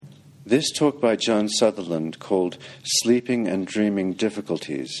This talk by John Sutherland, called Sleeping and Dreaming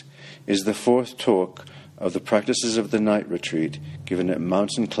Difficulties, is the fourth talk of the Practices of the Night retreat given at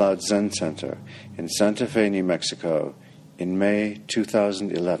Mountain Cloud Zen Center in Santa Fe, New Mexico, in May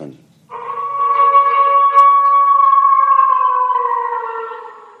 2011.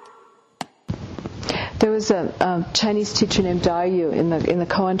 There was a Chinese teacher named Dai Yu in the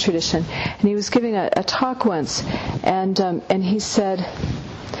Koan tradition, and he was giving a talk once, and he said,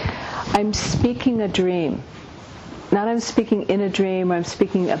 "I'm speaking a dream. Not I'm speaking in a dream or I'm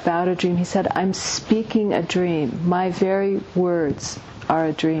speaking about a dream." He said, "I'm speaking a dream. My very words are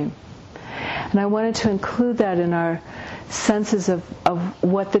a dream." And I wanted to include that in our senses of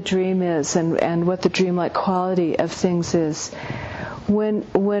what the dream is and what the dreamlike quality of things is.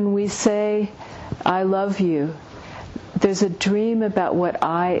 When we say, "I love you," there's a dream about what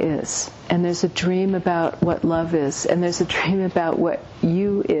I is, and there's a dream about what love is, and there's a dream about what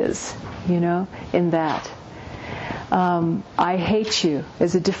you is, in that. "I hate you"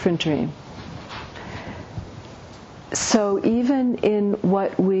 is a different dream. So even in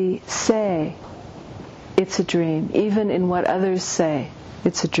what we say, it's a dream. Even in what others say,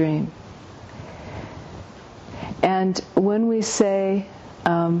 it's a dream. And when we say,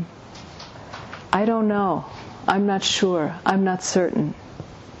 "I don't know, I'm not sure, I'm not certain,"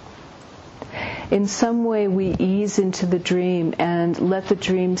 in some way we ease into the dream and let the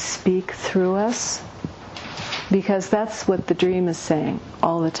dream speak through us, because that's what the dream is saying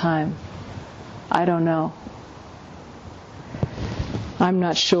all the time. I don't know. I'm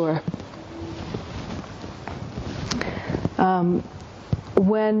not sure.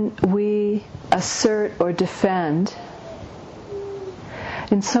 When we assert or defend,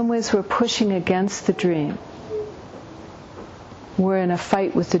 in some ways we're pushing against the dream. We're in a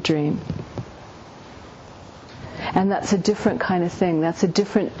fight with the dream. And that's a different kind of thing. That's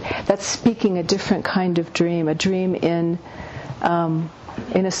speaking a different kind of dream, a dream in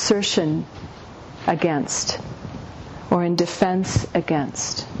assertion against, or in defense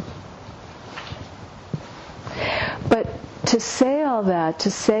against. But to say all that,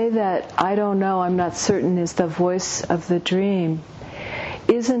 to say that "I don't know, I'm not certain" is the voice of the dream,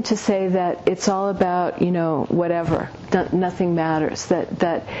 isn't to say that it's all about, whatever, nothing matters,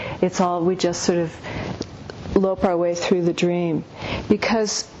 that it's all, we just sort of lope our way through the dream.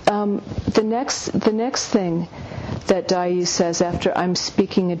 Because the next thing that Dai Yu says after "I'm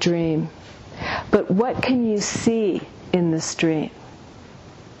speaking a dream," but what can you see in this dream?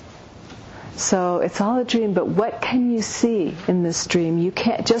 So it's all a dream, but what can you see in this dream? You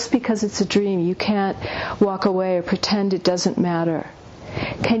can't, just because it's a dream, you can't walk away or pretend it doesn't matter.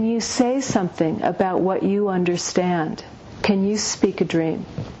 Can you say something about what you understand? Can you speak a dream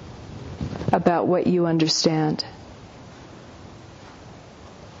about what you understand?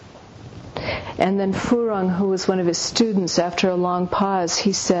 And then Furong, who was one of his students, after a long pause,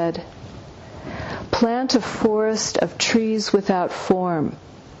 he said, "Plant a forest of trees without form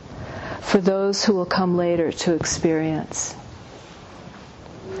for those who will come later to experience."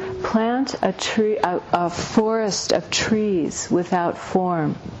 Plant a forest of trees without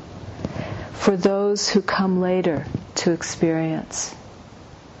form for those who come later to experience.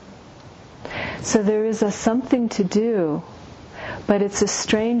 So there is a something to do, but it's a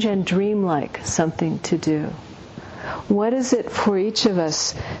strange and dreamlike something to do. What is it for each of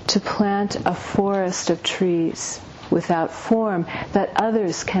us to plant a forest of trees without form that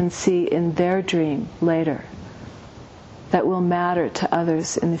others can see in their dream later, that will matter to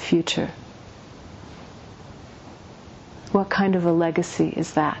others in the future? What kind of a legacy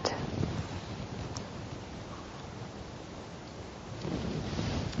is that?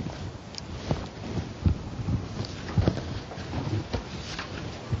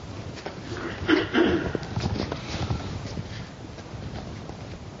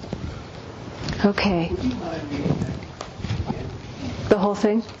 Okay. The whole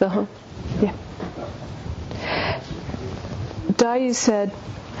thing? Yeah. Dai Yu said,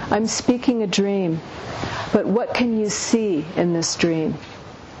 "I'm speaking a dream, but what can you see in this dream?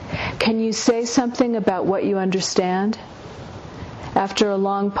 Can you say something about what you understand?" After a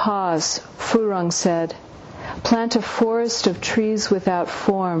long pause, Furong said, "Plant a forest of trees without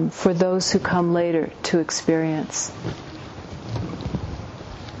form for those who come later to experience."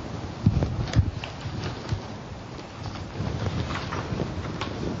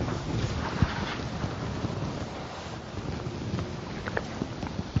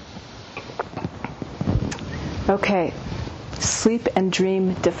 Okay, sleep and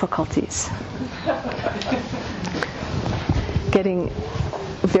dream difficulties. Getting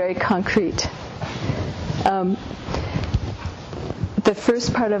very concrete. the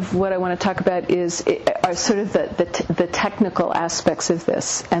first part of what I want to talk about are sort of the technical aspects of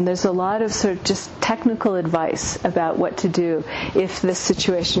this. And there's a lot of sort of just technical advice about what to do if this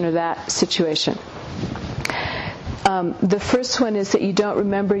situation or that situation. The first one is that you don't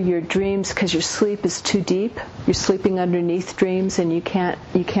remember your dreams because your sleep is too deep. You're sleeping underneath dreams and you can't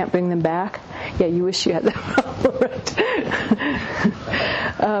bring them back. Yeah, you wish you had that problem,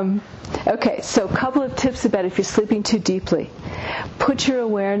 right? Okay, so a couple of tips about if you're sleeping too deeply. Put your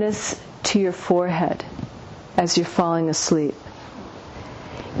awareness to your forehead as you're falling asleep.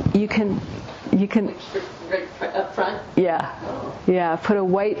 You can right up front? Yeah. Put a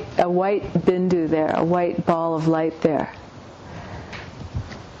white bindu there, a white ball of light there.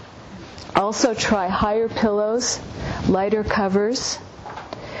 Also try higher pillows, lighter covers,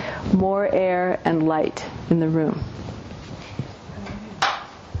 more air and light in the room.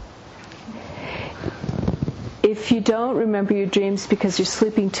 If you don't remember your dreams because you're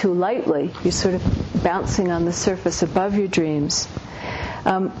sleeping too lightly, you're sort of bouncing on the surface above your dreams,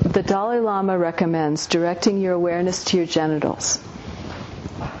 the Dalai Lama recommends directing your awareness to your genitals.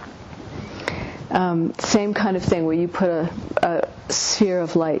 Same kind of thing where you put a sphere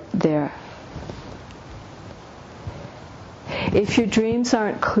of light there. If your dreams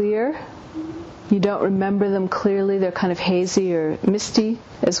aren't clear, you don't remember them clearly, they're kind of hazy or misty,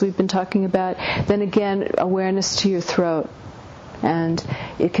 as we've been talking about, then again, awareness to your throat. And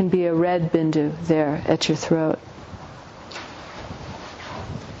it can be a red bindu there at your throat.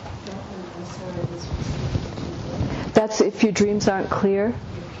 That's if your dreams aren't clear.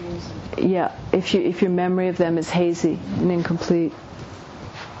 Yeah, if your memory of them is hazy and incomplete.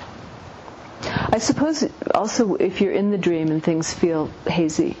 I suppose also if you're in the dream and things feel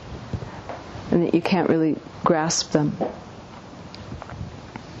hazy and that you can't really grasp them.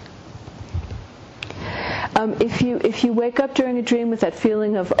 If you wake up during a dream with that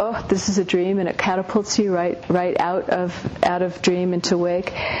feeling of, oh, this is a dream, and it catapults you right out of dream into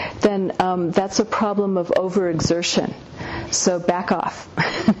wake, then that's a problem of overexertion. So back off.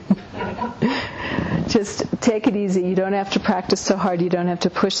 Just take it easy. You don't have to practice so hard. You don't have to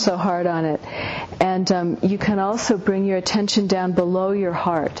push so hard on it. And you can also bring your attention down below your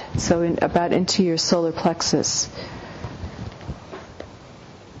heart, so about into your solar plexus.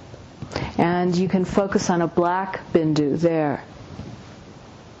 And you can focus on a black bindu there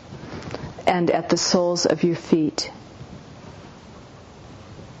and at the soles of your feet.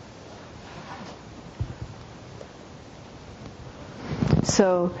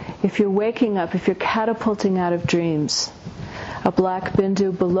 So if you're waking up, if you're catapulting out of dreams, a black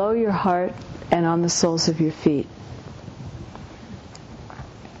bindu below your heart and on the soles of your feet.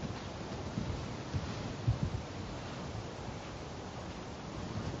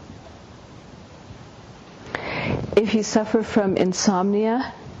 If you suffer from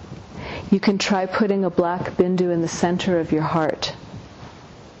insomnia, you can try putting a black bindu in the center of your heart.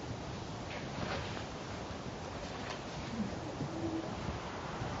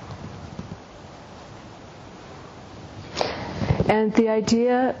 And the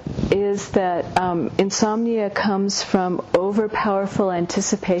idea is that insomnia comes from overpowerful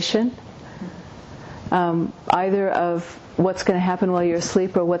anticipation, either of what's going to happen while you're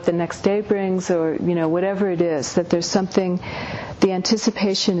asleep or what the next day brings, or whatever it is, that there's something, the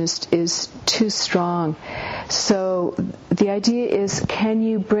anticipation is too strong. So the idea is, can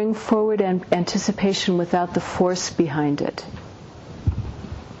you bring forward anticipation without the force behind it?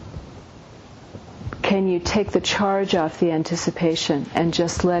 Can you take the charge off the anticipation and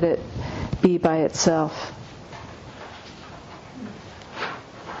just let it be by itself?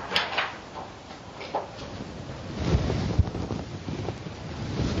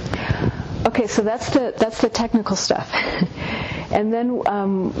 Okay, so that's the technical stuff. And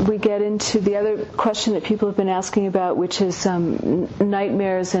then we get into the other question that people have been asking about, which is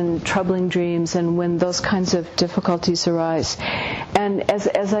nightmares and troubling dreams and when those kinds of difficulties arise. And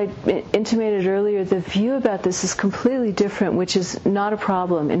as I intimated earlier, the view about this is completely different, which is not a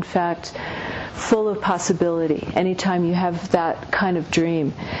problem. In fact, full of possibility anytime you have that kind of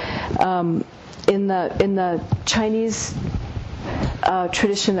dream. In the Chinese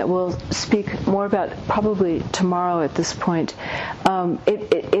tradition that we'll speak more about probably tomorrow at this point,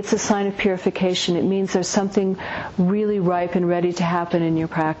 it's a sign of purification. It means there's something really ripe and ready to happen in your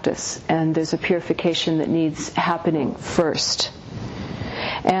practice, and there's a purification that needs happening first.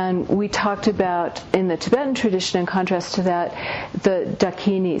 And we talked about, in the Tibetan tradition, in contrast to that, the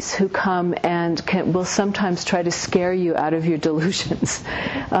dakinis who come and will sometimes try to scare you out of your delusions.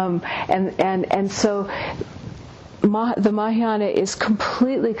 And so the Mahayana is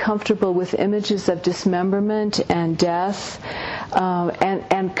completely comfortable with images of dismemberment and death,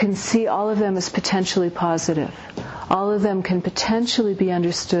 and can see all of them as potentially positive. All of them can potentially be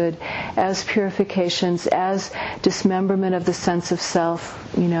understood as purifications, as dismemberment of the sense of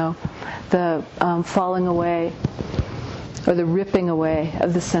self, the falling away or the ripping away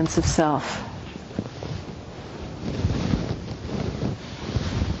of the sense of self.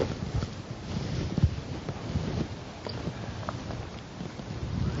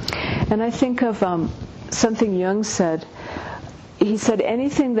 And I think of something Jung said. He said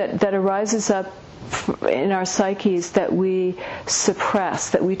anything that arises up in our psyches that we suppress,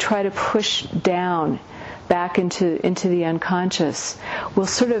 that we try to push down back into the unconscious, will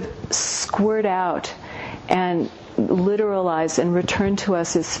sort of squirt out and literalize and return to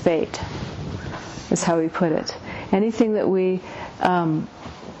us as fate, is how he put it. Anything that we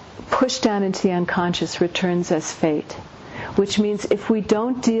push down into the unconscious returns as fate. Which means if we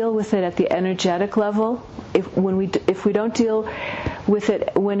don't deal with it at the energetic level, if we don't deal with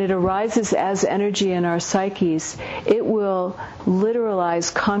it when it arises as energy in our psyches, it will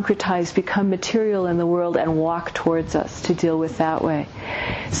literalize, concretize, become material in the world and walk towards us to deal with that way.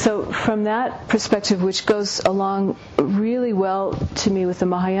 So from that perspective, which goes along really well to me with the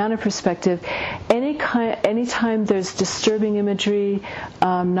Mahayana perspective, anytime there's disturbing imagery,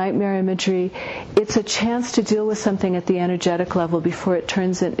 nightmare imagery, it's a chance to deal with something at the energetic level before it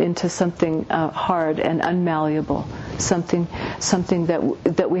turns it into something hard and unmalleable, something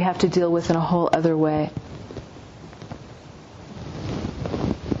that we have to deal with in a whole other way.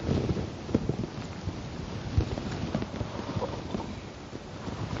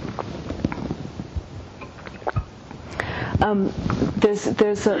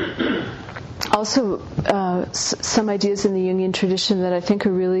 There's also some ideas in the Jungian tradition that I think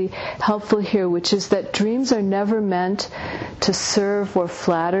are really helpful here, which is that dreams are never meant to serve or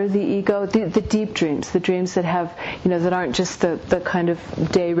flatter the ego. The deep dreams, the dreams that have, that aren't just the kind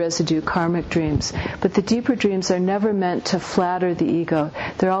of day residue karmic dreams, but the deeper dreams are never meant to flatter the ego.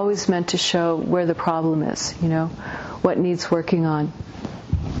 They're always meant to show where the problem is, what needs working on.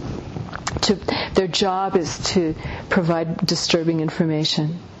 Their job is to provide disturbing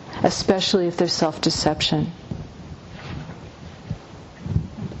information, especially if there's self-deception.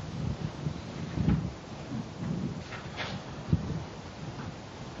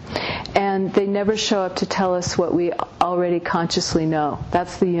 And they never show up to tell us what we already consciously know.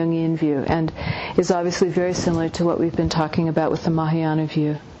 That's the Jungian view, and is obviously very similar to what we've been talking about with the Mahayana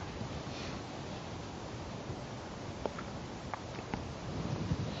view.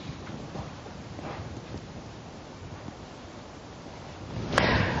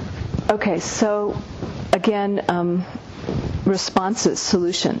 Okay, so again, responses,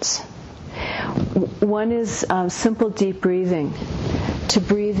 solutions. One is simple deep breathing. To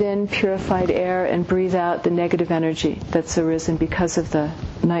breathe in purified air and breathe out the negative energy that's arisen because of the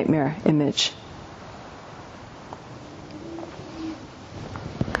nightmare image.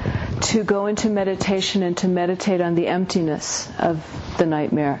 To go into meditation and to meditate on the emptiness of the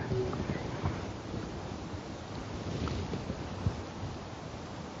nightmare.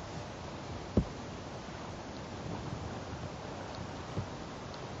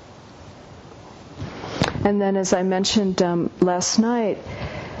 And then, as I mentioned last night,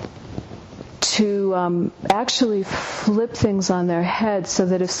 to actually flip things on their head, so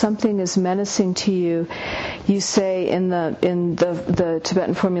that if something is menacing to you, you say in the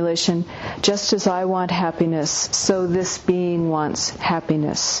Tibetan formulation, just as I want happiness, so this being wants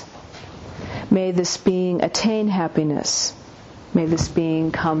happiness. May this being attain happiness. May this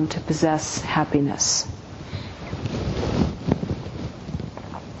being come to possess happiness.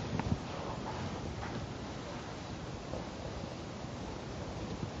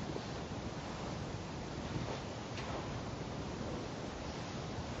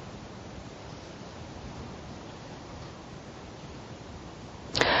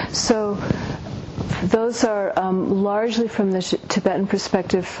 So those are largely from the Tibetan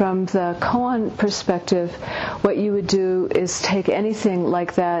perspective. From the koan perspective, what you would do is take anything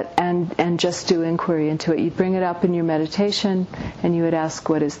like that and just do inquiry into it. You'd bring it up in your meditation and you would ask,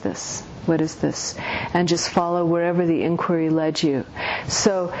 what is this? What is this? And just follow wherever the inquiry led you.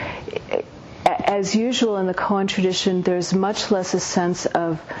 So as usual in the koan tradition, there's much less a sense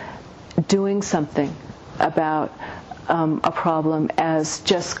of doing something about a problem as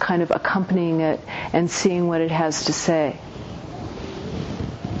just kind of accompanying it and seeing what it has to say.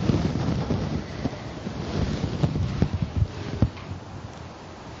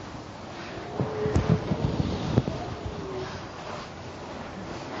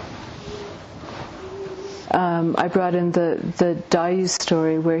 I brought in the Dayu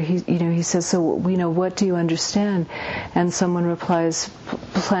story where he says, so what do you understand? And someone replies,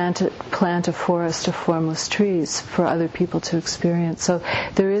 plant a forest of formless trees for other people to experience. So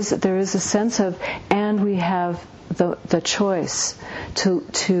there is a sense of, and we have the choice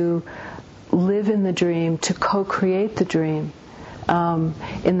to live in the dream, to co-create the dream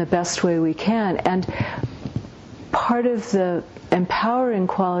in the best way we can. And part of the empowering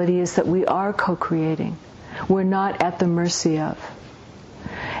quality is that we are co-creating. We're not at the mercy of.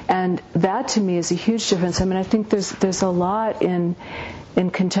 And that to me is a huge difference. I mean, I think there's a lot in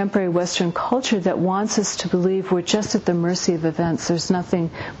contemporary Western culture that wants us to believe we're just at the mercy of events. There's nothing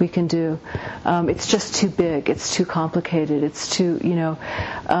we can do. It's just too big. It's too complicated. It's too,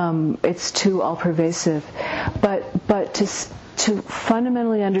 it's too all-pervasive. But to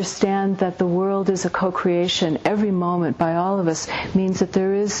fundamentally understand that the world is a co-creation every moment by all of us means that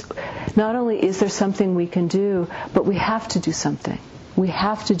there is, not only is there something we can do, but we have to do something. We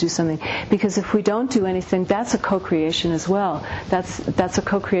have to do something, because if we don't do anything, that's a co-creation as well. That's a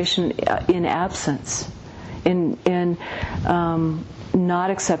co-creation in absence, in not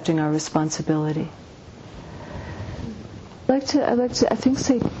accepting our responsibility. I'd like to I think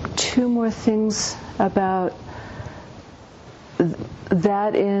say two more things about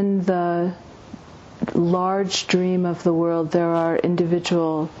that. In the large dream of the world, there are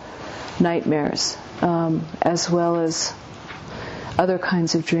individual nightmares, as well as other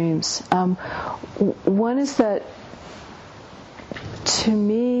kinds of dreams. One is that, to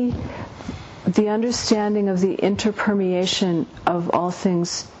me, the understanding of the interpermeation of all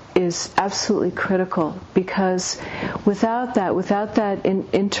things is absolutely critical, because without that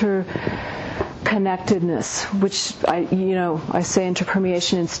interconnectedness, which I say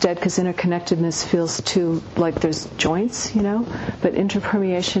interpermeation instead because interconnectedness feels too like there's joints, but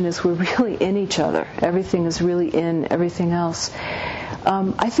interpermeation is we're really in each other. Everything is really in everything else.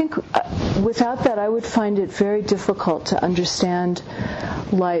 I think without that I would find it very difficult to understand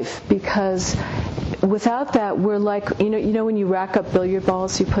life, because without that we're like, when you rack up billiard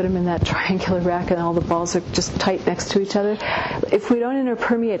balls, you put them in that triangular rack and all the balls are just tight next to each other. If we don't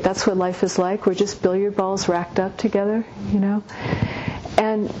interpermeate, that's what life is like. We're just billiard balls racked up together,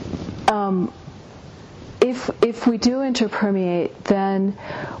 And if we do interpermeate, then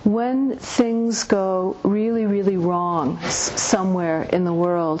when things go really, really wrong somewhere in the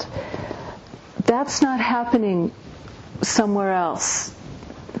world, that's not happening somewhere else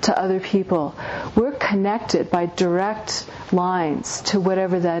to other people. We're connected by direct lines to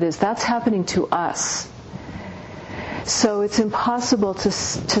whatever that is. That's happening to us. So it's impossible to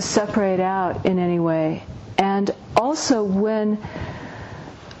separate out in any way. And also when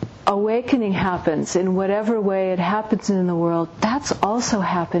awakening happens, in whatever way it happens in the world, that's also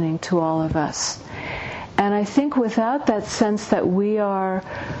happening to all of us. And I think without that sense that we are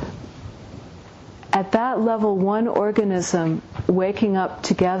at that level one organism waking up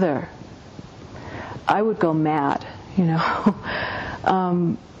together, I would go mad,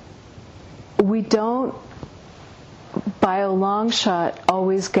 We don't, by a long shot,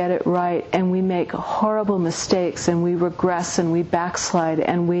 always get it right, and we make horrible mistakes, and we regress, and we backslide,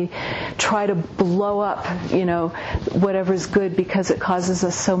 and we try to blow up, whatever's good, because it causes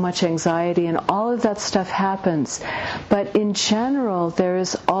us so much anxiety, and all of that stuff happens. But in general, there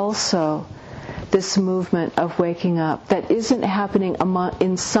is also this movement of waking up that isn't happening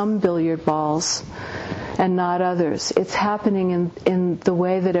in some billiard balls and not others. It's happening in the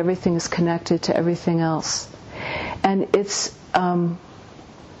way that everything is connected to everything else. And it's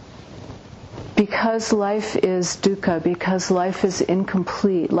because life is dukkha, because life is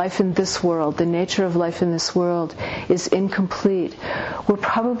incomplete, life in this world, the nature of life in this world is incomplete, we're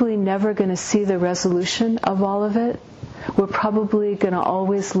probably never going to see the resolution of all of it. We're probably going to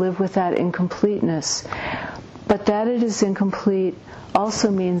always live with that incompleteness. But that it is incomplete also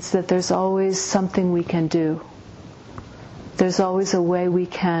means that there's always something we can do. There's always a way we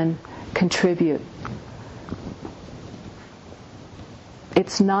can contribute.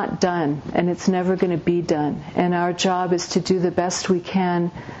 It's not done, and it's never going to be done. And our job is to do the best we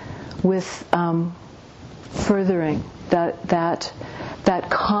can with furthering that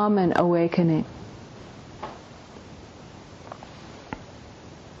common awakening.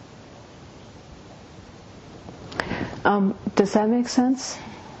 Does that make sense?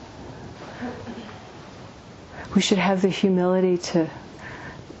 We should have the humility to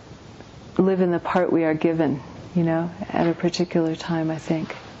live in the part we are given, at a particular time, I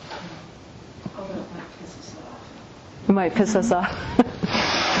think. Although it might piss us off. It might piss us off.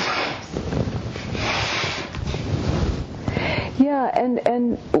 Yeah,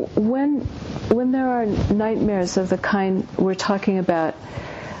 and when when there are nightmares of the kind we're talking about,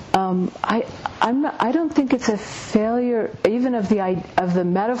 I don't think it's a failure even of the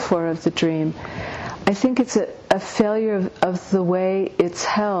metaphor of the dream. I think it's a failure of the way it's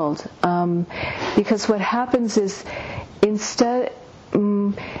held, because what happens is instead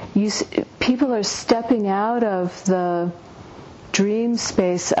people are stepping out of the dream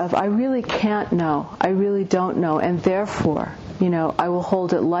space of I really can't know, I really don't know, and therefore, I will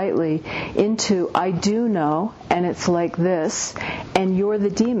hold it lightly, into I do know, and it's like this, and you're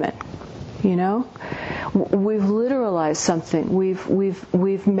the demon. We've literalized something.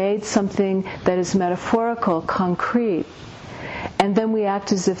 We've made something that is metaphorical, concrete, and then we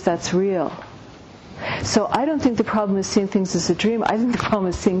act as if that's real. So I don't think the problem is seeing things as a dream. I think the problem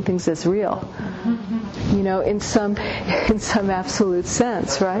is seeing things as real. In some absolute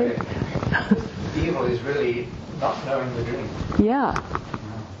sense, right? Evil is really not knowing the dream. Yeah.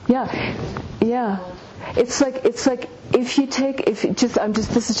 It's like this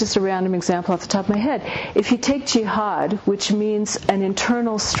is just a random example off the top of my head. If you take jihad, which means an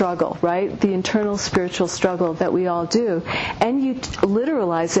internal struggle, right? The internal spiritual struggle that we all do, and you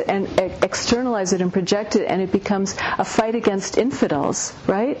literalize it and externalize it and project it, and it becomes a fight against infidels,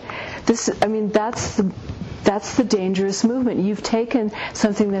 right? That's the dangerous movement. You've taken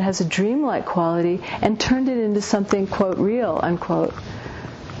something that has a dreamlike quality and turned it into something, quote, real, unquote,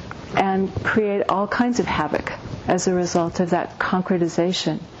 and create all kinds of havoc as a result of that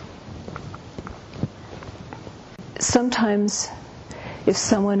concretization. Sometimes, if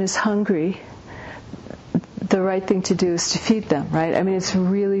someone is hungry, the right thing to do is to feed them, right? I mean, it's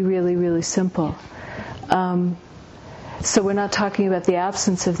really, really, really simple. So we're not talking about the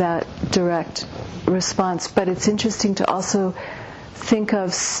absence of that direct response, but it's interesting to also think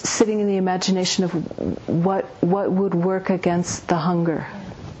of sitting in the imagination of what would work against the hunger,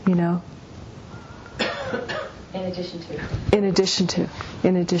 In addition to,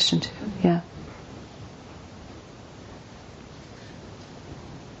 yeah.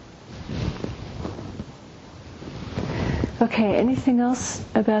 Okay, anything else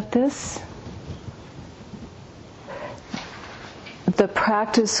about this? The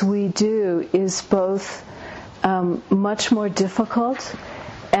practice we do is both much more difficult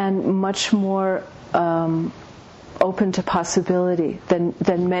and much more open to possibility than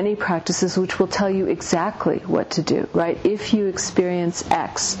many practices which will tell you exactly what to do, right? If you experience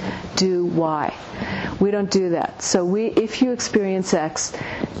X, do Y. We don't do that. So if you experience X,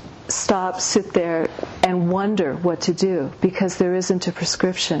 stop, sit there, and wonder what to do, because there isn't a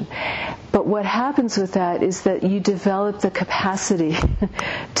prescription. But what happens with that is that you develop the capacity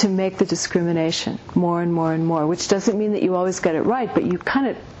to make the discrimination more and more and more, which doesn't mean that you always get it right, but you kind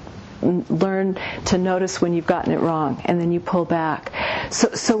of learn to notice when you've gotten it wrong, and then you pull back.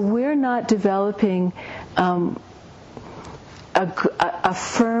 So we're not developing a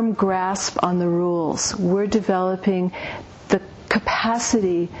firm grasp on the rules. We're developing the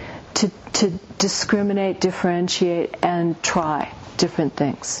capacity to discriminate, differentiate, and try different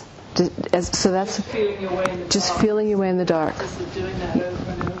things. So that's feeling your way in the just dark. Feeling your way in the dark. Just doing that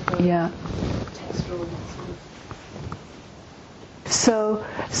over and over. Yeah. Textual.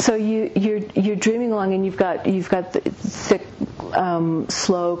 So you're dreaming along, and you've got the thick,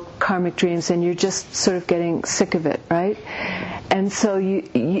 slow karmic dreams, and you're just sort of getting sick of it, right? And so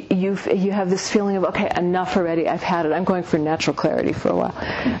you have this feeling of, okay, enough already. I've had it. I'm going for natural clarity for a while.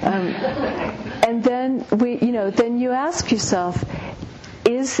 And then then you ask yourself,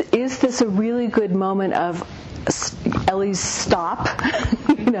 is this a really good moment of Ellie's stop?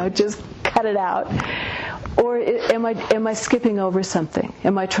 Just cut it out. Or am I skipping over something?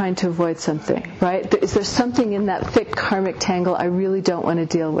 Am I trying to avoid something? Right? Is there something in that thick karmic tangle I really don't want to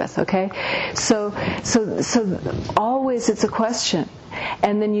deal with? Okay? So always it's a question.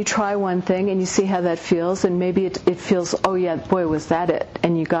 And then you try one thing and you see how that feels, and maybe it feels, oh yeah, boy, was that it?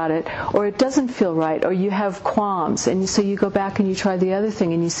 And you got it. Or it doesn't feel right, or you have qualms, and so you go back and you try the other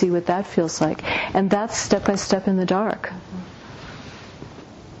thing and you see what that feels like. And that's step by step in the dark.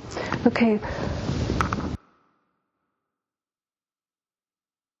 Okay.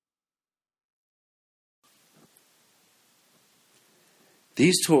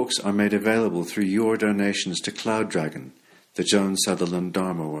 These talks are made available through your donations to Cloud Dragon, the Joan Sutherland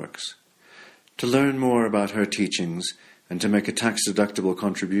Dharma Works. To learn more about her teachings and to make a tax-deductible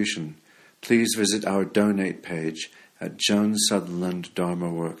contribution, please visit our donate page at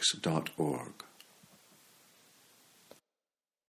joansutherlanddharmaworks.org.